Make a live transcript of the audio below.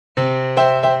Hi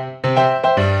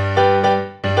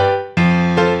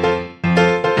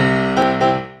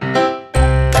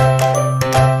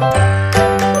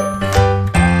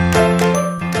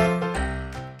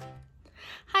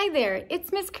there,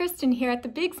 it's Miss Kristen here at the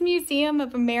Biggs Museum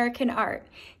of American Art.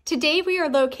 Today we are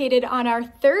located on our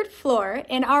third floor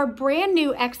in our brand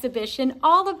new exhibition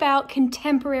all about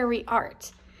contemporary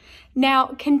art.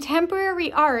 Now,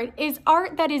 contemporary art is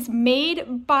art that is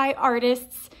made by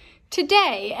artists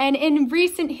today and in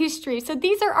recent history. So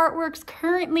these are artworks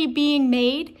currently being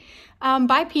made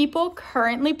by people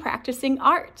currently practicing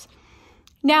art.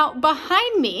 Now,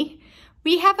 behind me,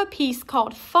 we have a piece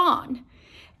called Fawn.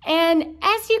 And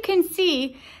as you can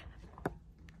see,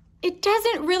 it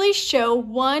doesn't really show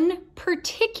one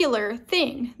particular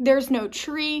thing. There's no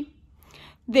tree,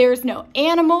 there's no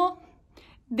animal,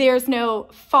 there's no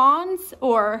fawns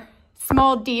or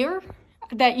small deer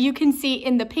that you can see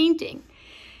in the painting.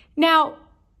 Now,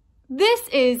 this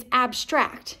is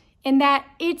abstract in that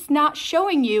it's not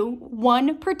showing you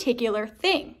one particular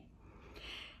thing.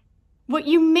 What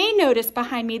you may notice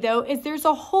behind me, though, is there's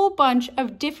a whole bunch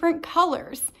of different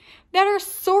colors that are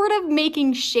sort of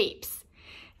making shapes.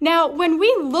 Now, when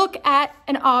we look at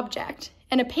an object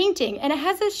and a painting, and it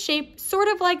has a shape sort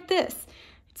of like this,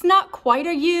 it's not quite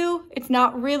a U, it's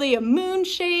not really a moon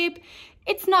shape,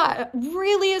 it's not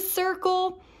really a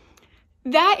circle.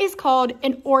 That is called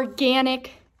an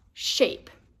organic shape.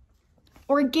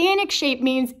 Organic shape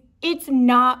means it's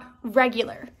not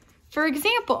regular. For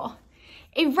example,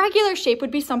 a regular shape would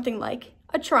be something like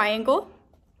a triangle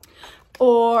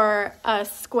or a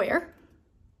square.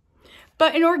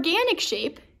 But an organic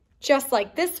shape, just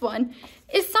like this one,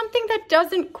 is something that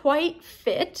doesn't quite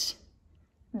fit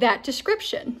that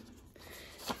description.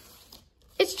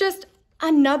 It's just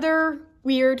another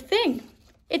weird thing.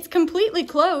 It's completely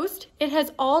closed. It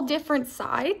has all different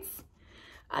sides.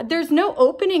 There's no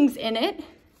openings in it.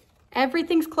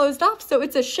 Everything's closed off, so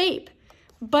it's a shape.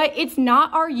 But it's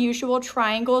not our usual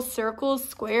triangles, circles,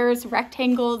 squares,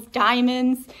 rectangles,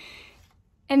 diamonds.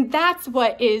 And that's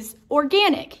what is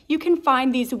organic. You can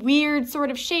find these weird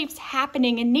sort of shapes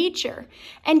happening in nature.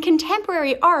 And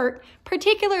contemporary art,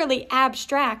 particularly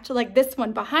abstract, like this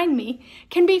one behind me,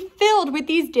 can be filled with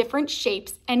these different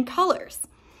shapes and colors.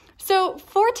 So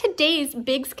for today's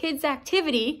Biggs Kids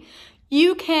activity,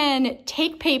 you can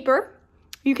take paper,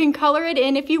 you can color it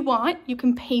in if you want. You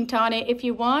can paint on it if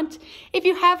you want. If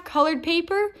you have colored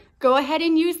paper, go ahead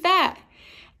and use that.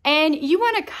 And you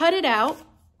want to cut it out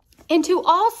into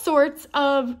all sorts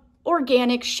of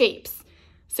organic shapes.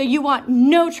 So you want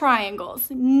no triangles,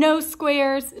 no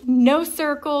squares, no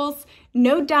circles,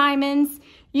 no diamonds.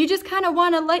 You just kind of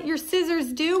want to let your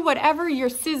scissors do whatever your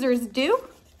scissors do.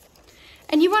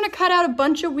 And you want to cut out a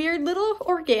bunch of weird little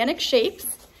organic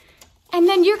shapes. And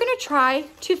then you're gonna try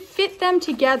to fit them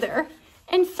together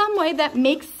in some way that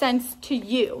makes sense to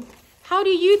you. How do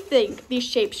you think these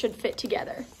shapes should fit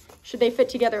together? Should they fit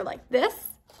together like this?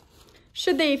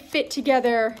 Should they fit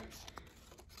together,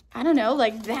 I don't know,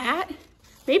 like that?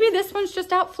 Maybe this one's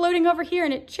just out floating over here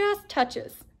and it just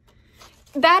touches.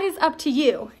 That is up to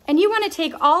you. And you wanna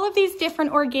take all of these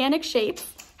different organic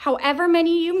shapes, however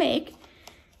many you make,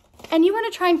 and you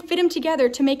wanna try and fit them together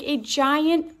to make a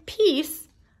giant piece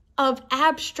of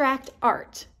abstract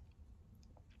art.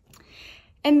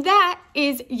 And that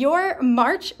is your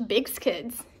March Biggs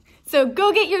Kids. So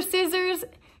go get your scissors,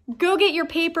 go get your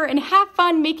paper, and have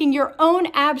fun making your own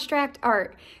abstract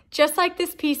art, just like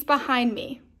this piece behind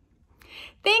me.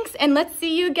 Thanks, and let's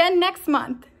see you again next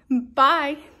month.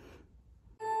 Bye.